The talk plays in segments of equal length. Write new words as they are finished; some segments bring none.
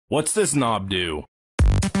What's this knob do?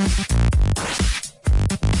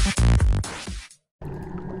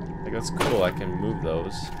 Like, that's cool, I can move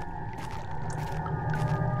those.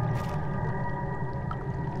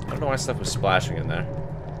 I don't know why stuff was splashing in there.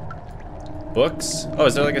 Books? Oh,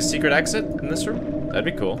 is there like a secret exit in this room? That'd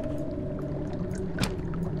be cool.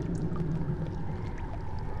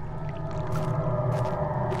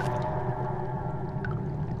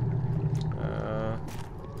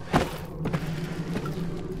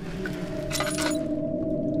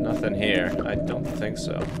 Nothing here. I don't think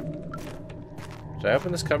so. Did I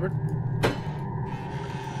open this cupboard?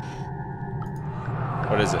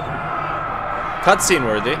 What is it? Cutscene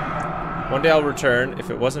worthy. One day I'll return.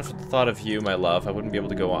 If it wasn't for the thought of you, my love, I wouldn't be able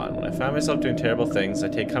to go on. When I find myself doing terrible things, I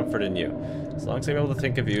take comfort in you. As long as I'm able to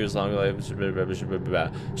think of you, as long as I...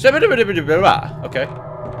 Okay.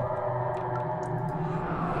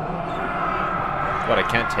 What, I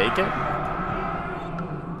can't take it?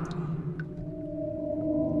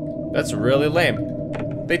 That's really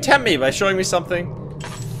lame. They tempt me by showing me something.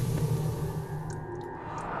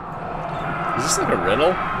 Is this like a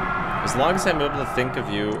riddle? As long as I'm able to think of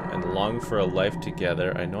you and long for a life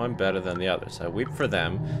together, I know I'm better than the others. I weep for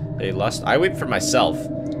them. They lust. I weep for myself.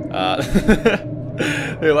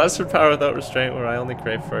 They lust for power without restraint, where I only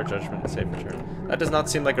crave for our judgment and safe return. That does not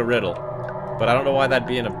seem like a riddle, but I don't know why that'd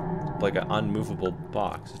be in a like an unmovable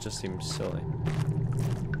box. It just seems silly.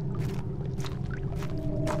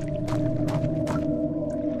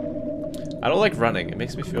 I don't like running. It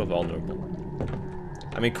makes me feel vulnerable.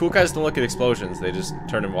 I mean, cool guys don't look at explosions. They just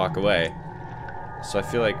turn and walk away. So I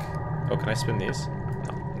feel like... Oh, can I spin these?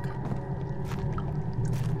 No. Okay.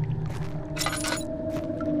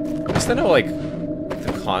 At least I know, like,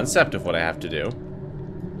 the concept of what I have to do.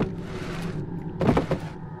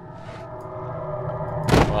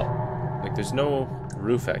 Well, like, there's no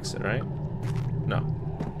roof exit, right? No.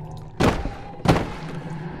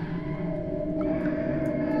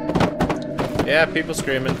 Yeah, people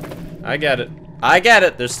screaming. I get it. I get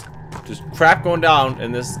it. There's crap going down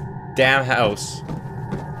in this damn house.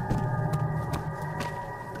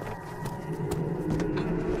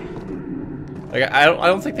 Like I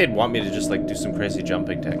don't think they'd want me to just like do some crazy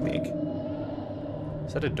jumping technique.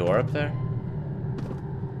 Is that a door up there?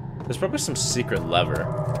 There's probably some secret lever.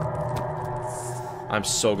 I'm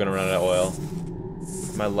so gonna run out of oil.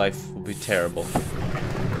 My life will be terrible.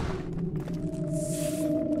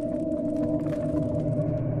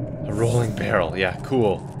 A rolling barrel, yeah,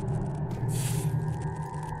 cool.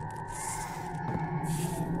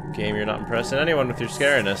 Game, you're not impressing anyone with your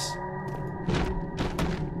scariness.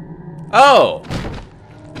 Oh!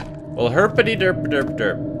 Well, herpity derp derp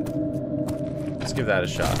derp. Let's give that a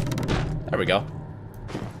shot. There we go.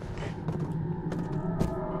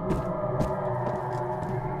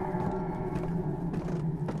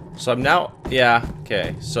 So I'm now, yeah,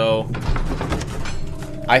 okay, so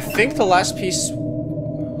I think the last piece,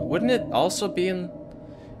 wouldn't it also be in,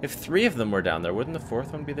 if 3 of them were down there, wouldn't the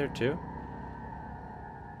 4th one be there too?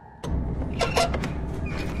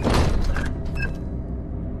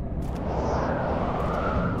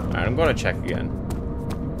 Alright, I'm going to check again.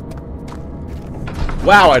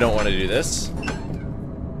 Wow, I don't want to do this.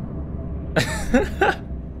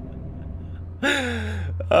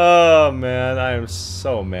 Oh man, I am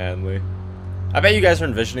so manly. I bet you guys are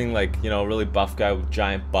envisioning like, you know, a really buff guy with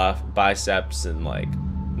giant biceps and like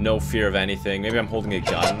no fear of anything. Maybe I'm holding a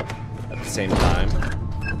gun at the same time.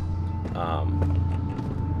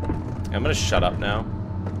 I'm gonna shut up now.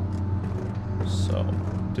 So,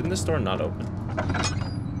 didn't this door not open?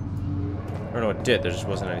 Or no, it did. There just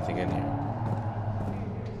wasn't anything in here.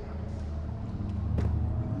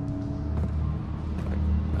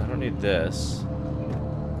 I don't need this.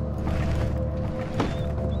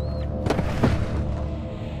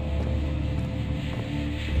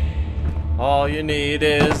 All you need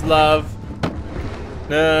is love.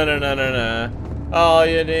 No, no, no, no, no. All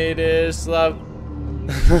you need is love.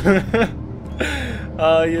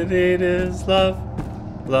 All you need is love.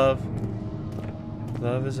 Love.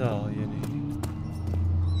 Love is all you need.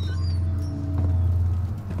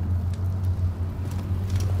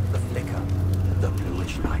 The flicker, the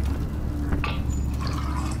bluish light.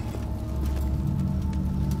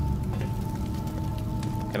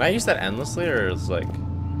 Can I use that endlessly, or is like...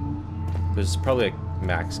 There's probably a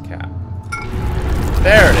max cap.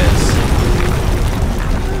 There it is!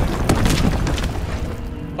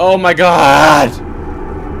 Oh my god!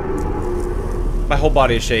 My whole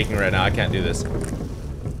body is shaking right now. I can't do this.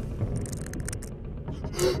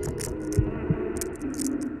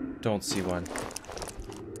 Don't see one.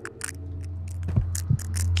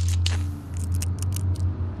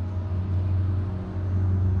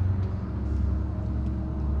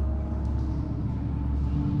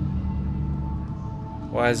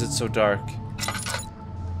 Why is it so dark?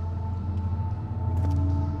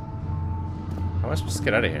 How am I supposed to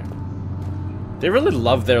get out of here? They really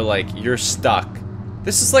love their, like, you're stuck.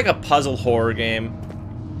 This is like a puzzle horror game.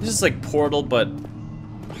 This is like Portal, but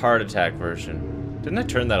heart attack version. Didn't I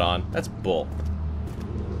turn that on? That's bull.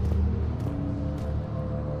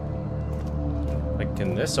 Like,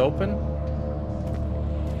 can this open?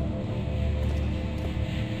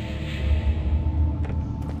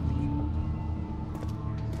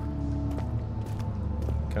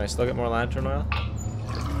 Can I still get more lantern oil?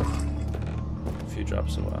 A few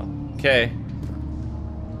drops of oil. Okay.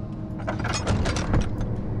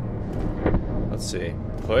 Let's see.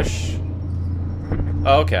 Push.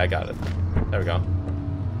 Oh, okay, I got it. There we go.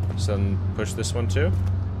 So then push this one too.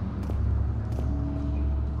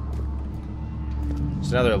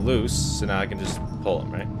 So now they're loose, so now I can just pull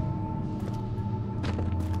them, right?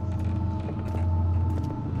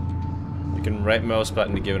 You can right mouse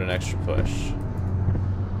button to give it an extra push.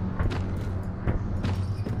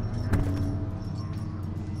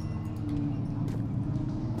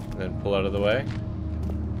 Then pull out of the way.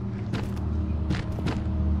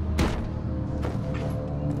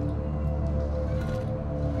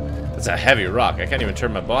 That's a heavy rock. I can't even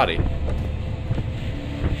turn my body.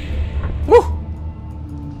 Woo!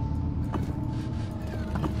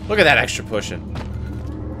 Look at that extra pushing.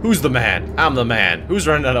 Who's the man? I'm the man. Who's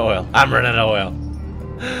running out of oil? I'm running out of oil.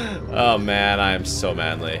 Oh man, I am so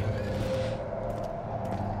manly.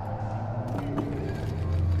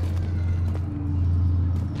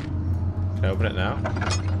 Can I open it now?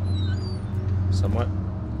 Somewhat.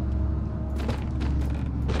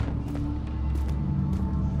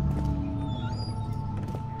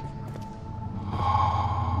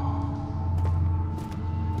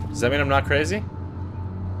 Does that mean I'm not crazy?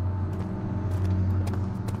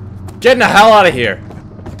 Getting the hell out of here!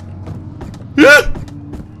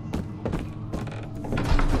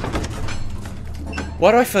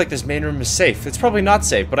 Why do I feel like this main room is safe? It's probably not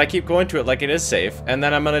safe, but I keep going to it like it is safe, and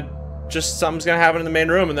then I'm gonna something's gonna happen in the main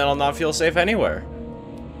room, and then I'll not feel safe anywhere.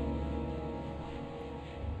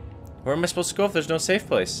 Where am I supposed to go if there's no safe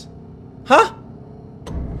place? Huh?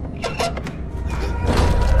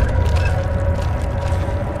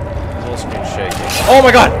 The whole screen's shaking. Oh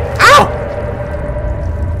my god! Ow!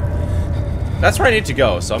 That's where I need to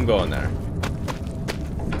go, so I'm going there.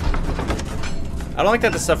 I don't like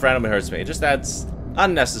that this stuff randomly hurts me. It just adds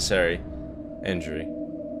unnecessary injury.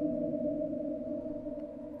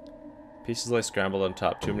 Pieces lay scrambled on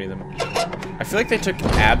top. Too many of them. I feel like they took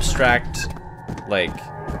abstract, like,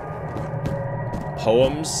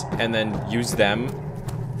 poems and then used them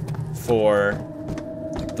for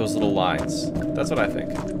those little lines. That's what I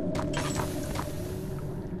think.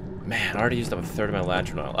 Man, I already used up a third of my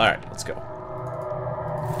lantern oil. Alright, let's go.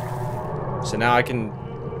 So now I can...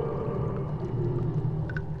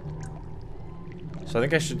 So I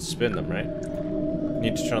think I should spin them, right?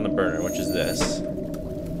 Need to turn on the burner, which is this.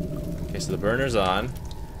 Okay, so the burner's on.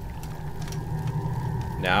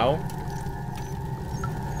 Now.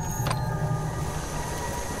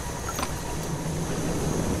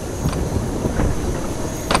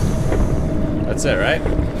 That's it, right?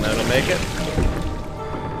 And that'll make it.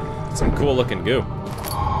 Some cool looking goo.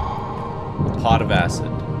 Pot of acid.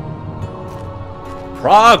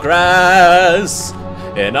 Progress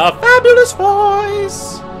in a fabulous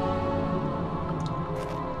voice.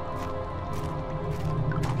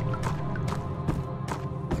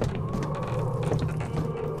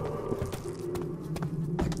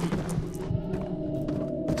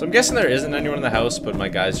 So I'm guessing there isn't anyone in the house, but my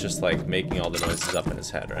guy's just like making all the noises up in his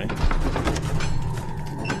head, right?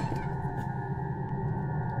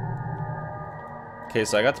 Okay,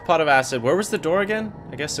 so I got the pot of acid. Where was the door again?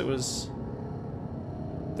 I guess it was...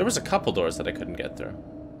 There was a couple doors that I couldn't get through.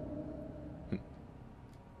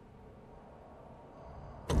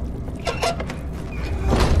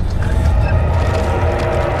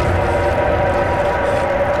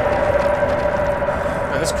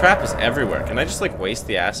 Man, this crap is everywhere. Can I just, like, waste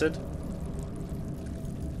the acid?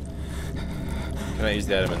 Can I use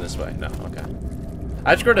the item in this way? No, okay.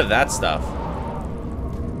 I have to go to that stuff.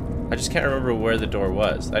 I just can't remember where the door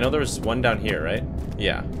was. I know there was one down here, right?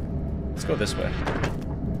 Yeah. Let's go this way.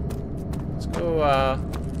 Let's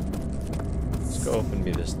go open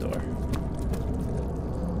me this door.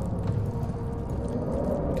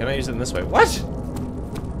 Can I use it in this way? What?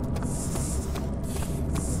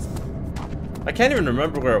 I can't even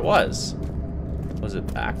remember where it was. Was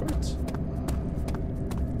it backwards?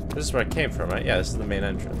 This is where I came from, right? Yeah, this is the main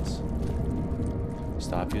entrance.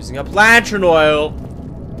 Stop using up lantern oil!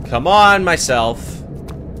 Come on, myself.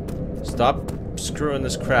 Stop screwing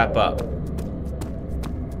this crap up.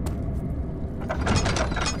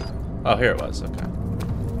 Oh, here it was. Okay.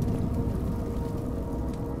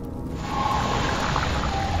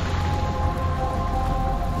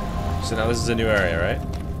 So now this is a new area,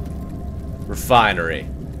 right? Refinery.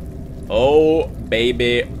 Oh,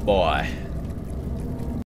 baby boy.